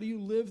this? How do you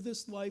live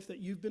this life that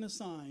you've been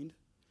assigned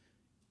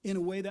in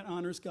a way that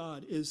honors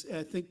God?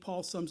 I think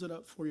Paul sums it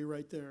up for you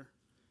right there.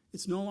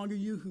 It's no longer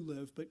you who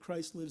live, but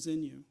Christ lives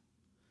in you.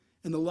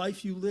 And the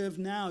life you live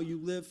now, you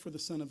live for the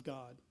Son of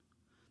God.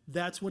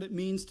 That's what it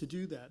means to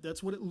do that.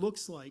 That's what it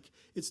looks like.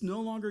 It's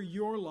no longer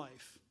your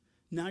life.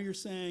 Now you're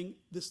saying,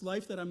 this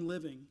life that I'm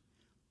living,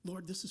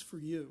 Lord, this is for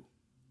you.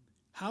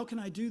 How can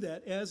I do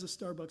that as a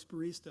Starbucks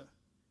barista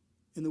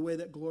in the way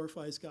that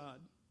glorifies God?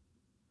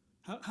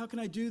 How can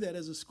I do that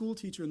as a school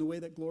teacher in the way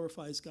that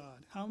glorifies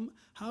God?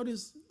 How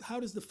does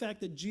the fact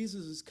that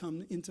Jesus has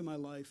come into my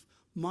life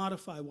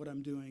modify what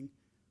I'm doing,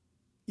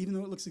 even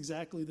though it looks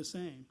exactly the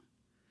same?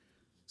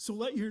 So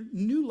let your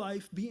new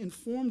life be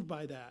informed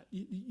by that.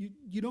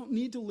 You don't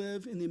need to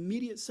live in the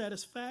immediate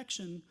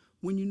satisfaction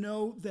when you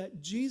know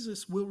that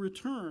Jesus will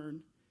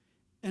return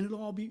and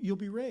you'll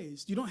be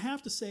raised. You don't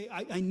have to say,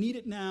 I need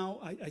it now.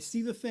 I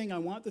see the thing. I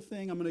want the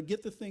thing. I'm going to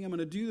get the thing. I'm going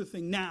to do the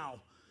thing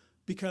now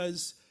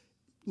because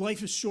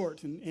life is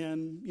short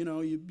and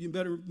you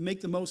better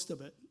make the most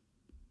of it.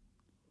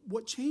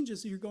 What changes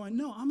is you're going,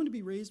 no, I'm going to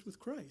be raised with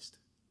Christ.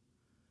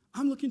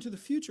 I'm looking to the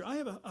future. I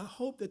have a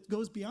hope that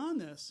goes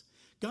beyond this.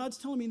 God's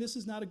telling me this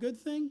is not a good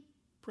thing.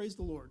 Praise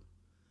the Lord.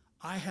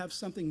 I have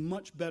something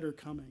much better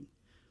coming.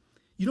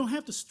 You don't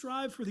have to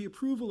strive for the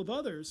approval of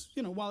others.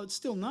 While it's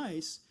still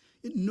nice,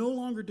 it no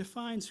longer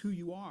defines who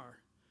you are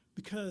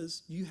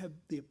because you have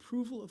the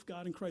approval of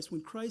God in Christ.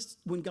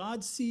 When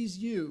God sees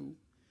you,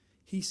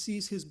 he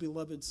sees his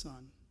beloved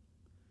Son.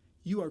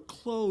 You are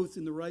clothed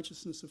in the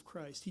righteousness of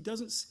Christ. He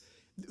doesn't.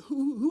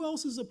 Who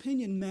else's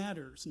opinion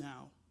matters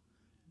now?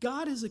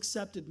 God has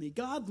accepted me.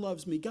 God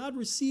loves me. God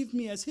received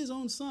me as his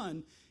own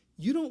son.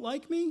 You don't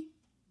like me?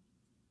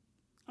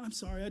 I'm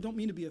sorry, I don't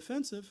mean to be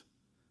offensive,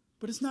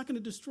 but it's not going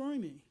to destroy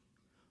me.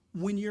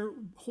 When you're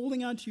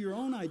holding on to your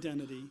own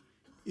identity,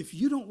 if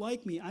you don't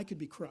like me, I could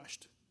be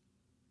crushed.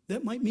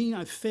 That might mean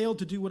I've failed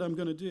to do what I'm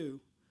going to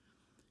do.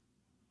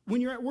 When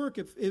you're at work,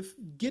 if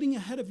getting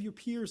ahead of your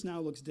peers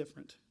now looks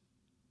different.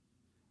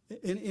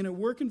 In a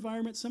work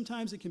environment,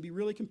 sometimes it can be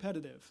really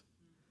competitive.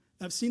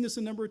 I've seen this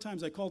a number of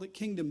times. I called it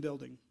kingdom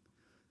building.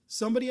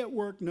 Somebody at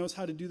work knows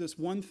how to do this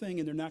one thing,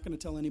 and they're not going to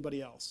tell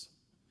anybody else.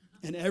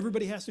 And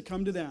everybody has to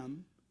come to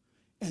them,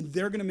 and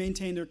they're going to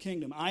maintain their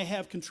kingdom. I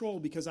have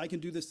control because I can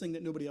do this thing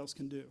that nobody else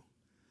can do.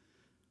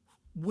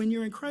 When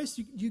you're in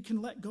Christ, you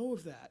can let go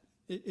of that.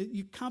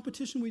 Your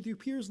competition with your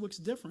peers looks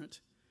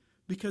different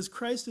Because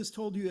Christ has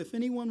told you, if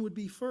anyone would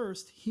be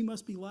first, he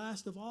must be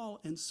last of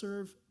all and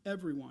serve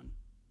everyone.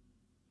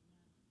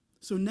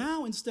 So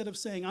now, instead of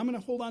saying, I'm going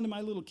to hold on to my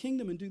little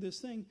kingdom and do this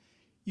thing,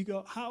 you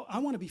go, I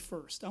want to be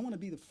first. I want to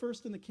be the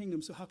first in the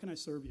kingdom, so how can I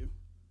serve you?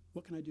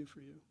 What can I do for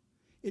you?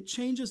 It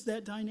changes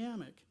that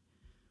dynamic.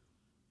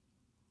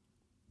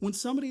 When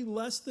somebody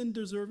less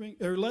deserving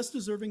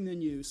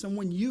than you,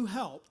 someone you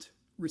helped,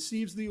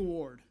 receives the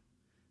award,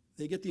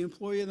 they get the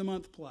Employee of the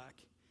Month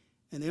plaque,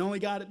 and they only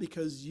got it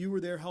because you were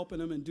there helping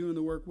them and doing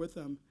the work with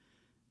them,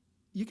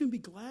 you can be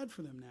glad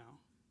for them now.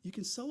 You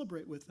can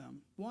celebrate with them.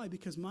 Why?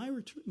 Because my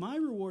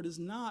reward is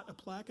not a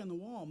plaque on the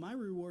wall. My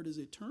reward is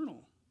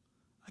eternal.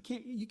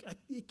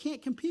 It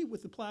can't compete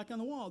with the plaque on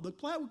the wall. The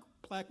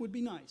plaque would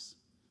be nice.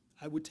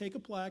 I would take a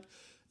plaque.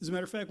 As a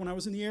matter of fact, when I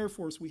was in the Air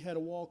Force, we had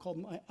a wall called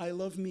my I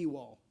Love Me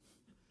wall.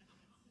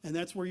 And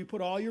that's where you put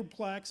all your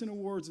plaques and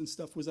awards and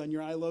stuff was on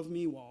your I Love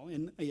Me wall.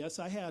 And yes,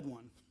 I had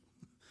one.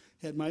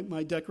 Had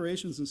my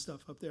decorations and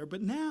stuff up there.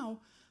 But now,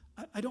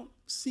 I don't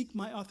seek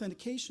my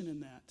authentication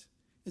in that.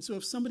 And so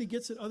if somebody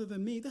gets it other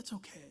than me, that's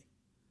okay.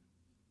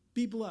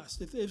 Be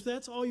blessed. If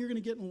that's all you're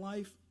going to get in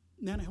life,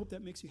 man, I hope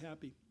that makes you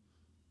happy.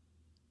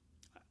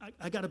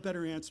 I got a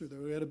better answer,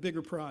 though. I got a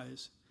bigger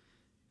prize.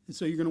 And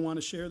so you're going to want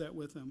to share that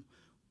with them.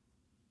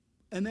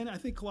 And then I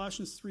think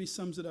Colossians 3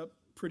 sums it up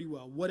pretty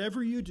well.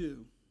 Whatever you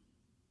do,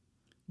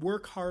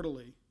 work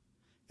heartily,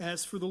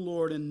 as for the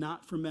Lord and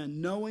not for men,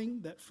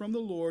 knowing that from the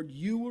Lord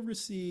you will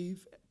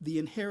receive the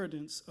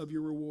inheritance of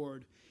your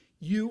reward.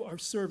 You are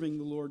serving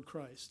the Lord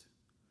Christ.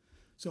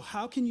 So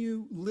how can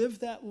you live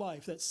that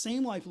life, that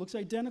same life, looks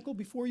identical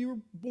before you were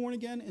born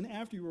again and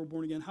after you were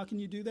born again? How can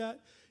you do that?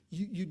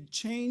 You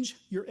change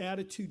your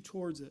attitude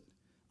towards it.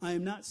 I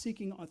am not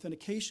seeking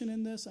authentication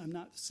in this. I'm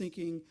not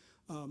seeking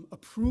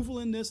approval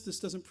in this. This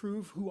doesn't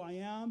prove who I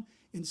am.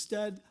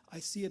 Instead, I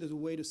see it as a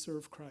way to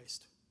serve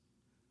Christ.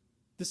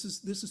 This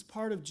is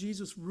part of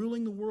Jesus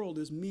ruling the world,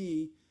 is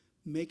me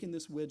making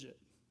this widget.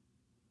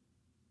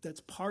 That's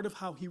part of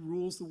how he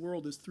rules the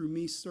world, is through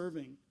me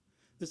serving.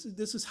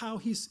 This is how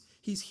he's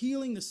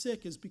healing the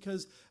sick, is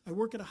because I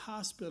work at a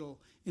hospital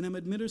and I'm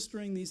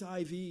administering these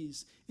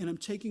IVs and I'm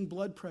taking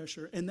blood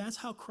pressure, and that's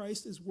how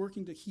Christ is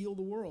working to heal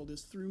the world,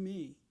 is through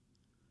me.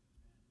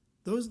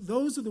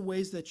 Those are the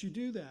ways that you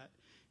do that.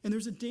 And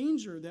there's a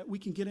danger that we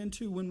can get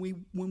into when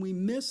we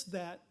miss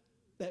that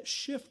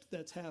shift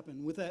that's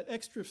happened. With that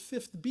extra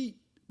fifth beat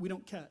we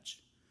don't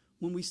catch.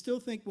 When we still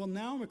think, well,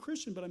 now I'm a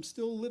Christian, but I'm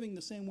still living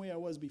the same way I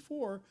was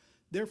before,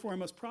 therefore I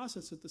must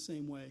process it the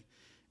same way.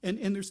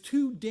 And there's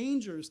two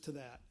dangers to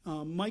that.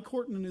 Mike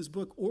Horton, in his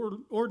book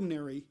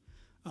Ordinary,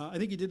 I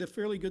think he did a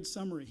fairly good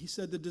summary. He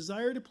said, the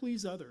desire to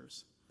please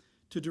others,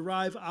 to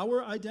derive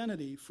our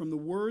identity from the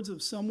words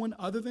of someone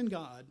other than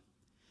God,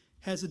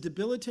 has a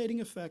debilitating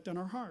effect on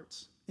our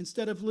hearts.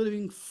 Instead of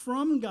living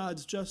from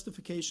God's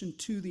justification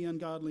to the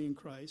ungodly in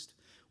Christ,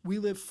 we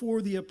live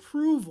for the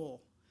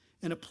approval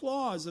and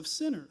applause of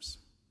sinners.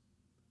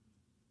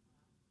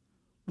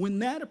 When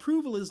that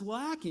approval is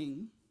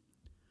lacking,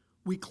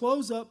 we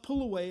close up,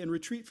 pull away, and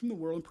retreat from the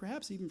world, and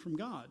perhaps even from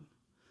God.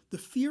 The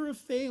fear of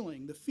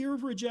failing, the fear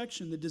of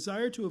rejection, the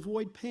desire to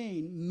avoid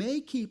pain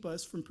may keep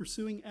us from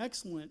pursuing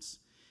excellence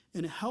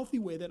in a healthy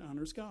way that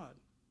honors God.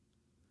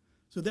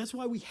 So that's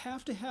why we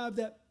have to have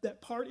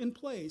that part in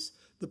place.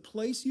 The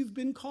place you've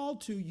been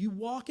called to, you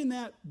walk in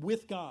that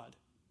with God.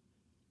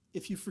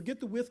 If you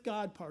forget the with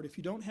God part, if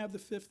you don't have the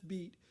fifth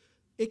beat,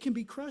 it can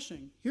be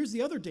crushing. Here's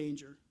the other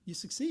danger. You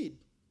succeed.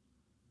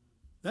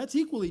 That's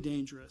equally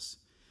dangerous.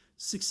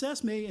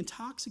 Success may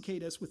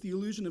intoxicate us with the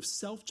illusion of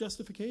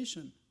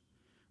self-justification.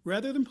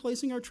 Rather than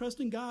placing our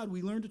trust in God,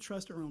 we learn to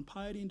trust our own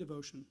piety and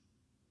devotion.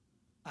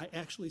 I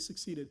actually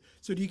succeeded.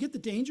 So do you get the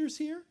dangers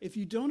here? If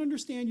you don't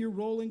understand your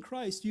role in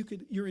Christ,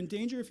 you're in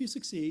danger if you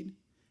succeed,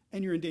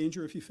 and you're in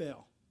danger if you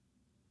fail.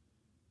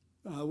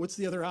 What's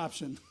the other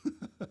option?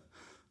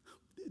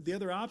 The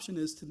other option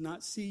is to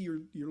not see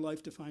your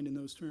life defined in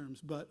those terms,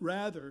 but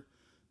rather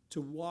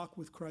to walk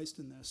with Christ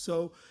in this.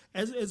 So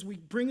as we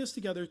bring this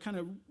together, kind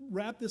of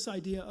wrap this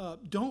idea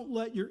up, don't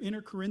let your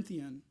inner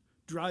Corinthian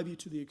drive you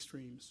to the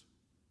extremes.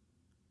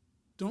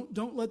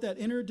 Don't let that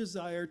inner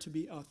desire to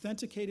be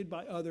authenticated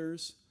by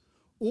others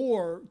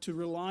or to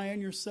rely on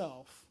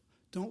yourself,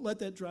 don't let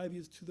that drive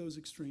you to those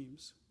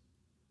extremes.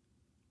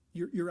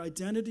 Your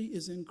identity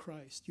is in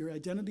Christ. Your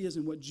identity is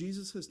in what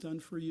Jesus has done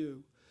for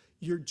you.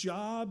 Your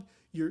job,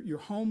 your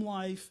home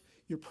life,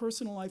 your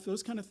personal life,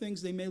 those kind of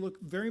things, they may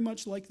look very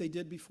much like they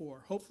did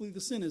before. Hopefully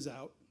the sin is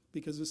out,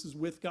 because this is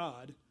with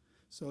God.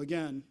 So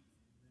again,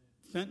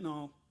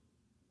 fentanyl,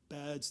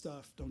 bad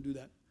stuff, don't do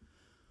that.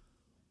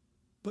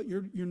 But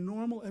your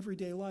normal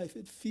everyday life,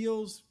 it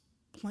feels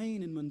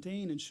plain and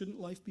mundane, and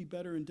shouldn't life be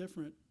better and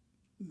different?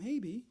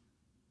 Maybe.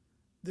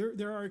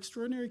 There are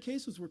extraordinary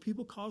cases where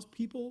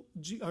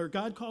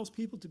God calls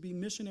people to be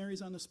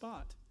missionaries on the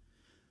spot.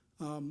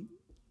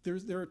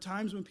 There are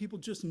times when people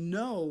just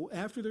know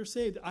after they're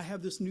saved, I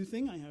have this new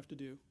thing I have to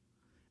do.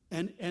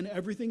 And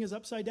everything is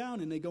upside down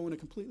and they go in a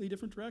completely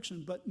different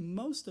direction. But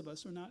most of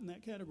us are not in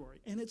that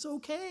category. And it's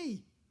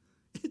okay.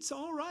 It's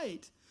all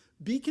right.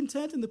 be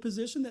content in the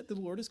position that the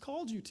Lord has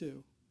called you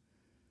to.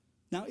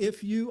 Now,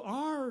 if you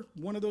are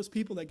one of those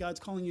people that God's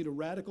calling you to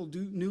radical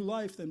new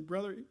life, then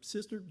brother,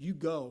 sister, you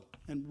go,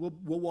 and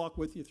we'll walk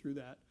with you through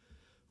that.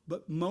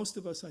 But most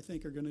of us, I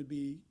think, are going to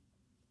be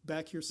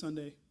back here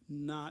Sunday,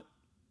 not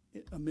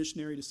a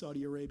missionary to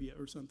Saudi Arabia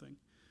or something.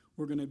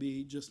 We're going to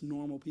be just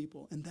normal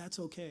people, and that's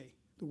okay.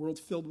 The world's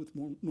filled with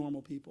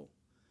normal people.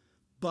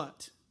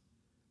 But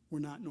we're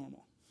not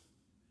normal.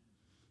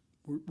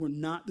 We're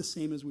not the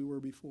same as we were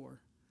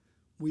before.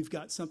 We've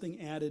got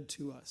something added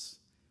to us.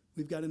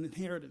 We've got an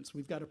inheritance.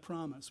 We've got a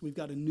promise. We've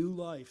got a new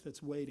life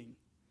that's waiting.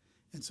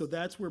 And so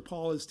that's where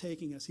Paul is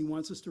taking us. He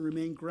wants us to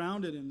remain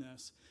grounded in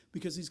this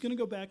because he's going to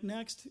go back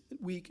next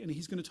week and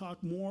he's going to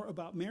talk more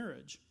about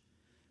marriage.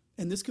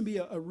 And this can be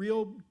a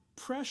real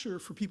pressure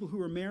for people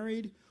who are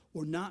married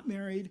or not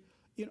married,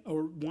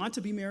 or want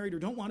to be married or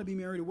don't want to be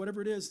married or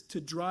whatever it is, to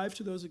drive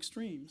to those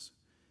extremes.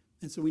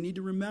 And so we need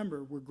to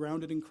remember we're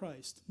grounded in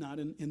Christ, not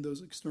in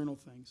those external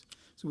things.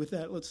 So with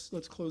that, let's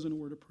close in a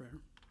word of prayer.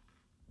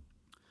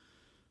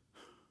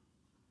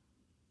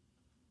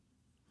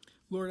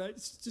 Lord,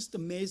 it's just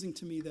amazing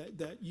to me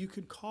that you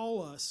could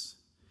call us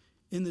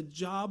in the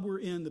job we're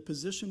in, the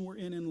position we're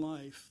in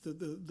life,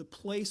 the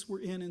place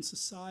we're in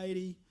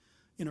society,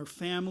 in our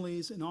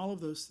families, and all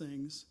of those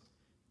things.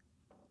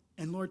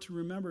 And Lord, to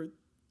remember,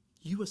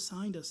 you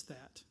assigned us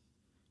that.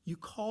 You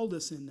called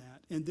us in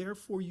that. And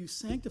therefore you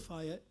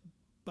sanctify it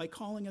by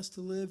calling us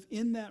to live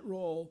in that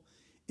role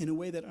in a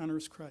way that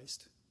honors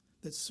Christ,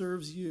 that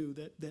serves you,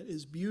 that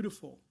is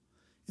beautiful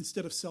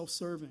instead of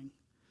self-serving,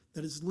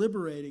 that is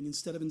liberating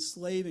instead of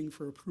enslaving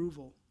for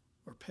approval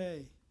or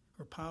pay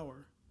or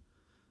power.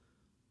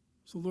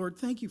 So Lord,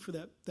 thank you for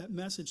that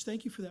message.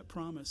 Thank you for that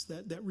promise,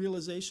 that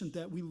realization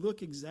that we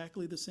look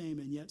exactly the same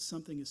and yet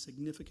something is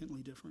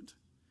significantly different.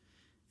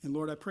 And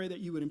Lord, I pray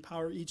that you would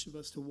empower each of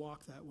us to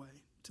walk that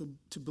way,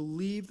 to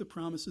believe the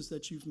promises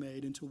that you've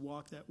made and to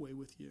walk that way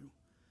with you.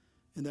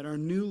 And that our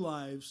new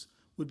lives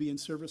would be in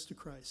service to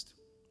Christ.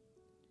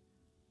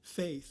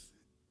 Faith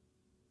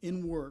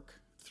in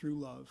work through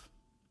love.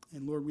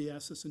 And Lord, we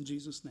ask this in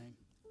Jesus' name.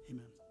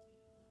 Amen.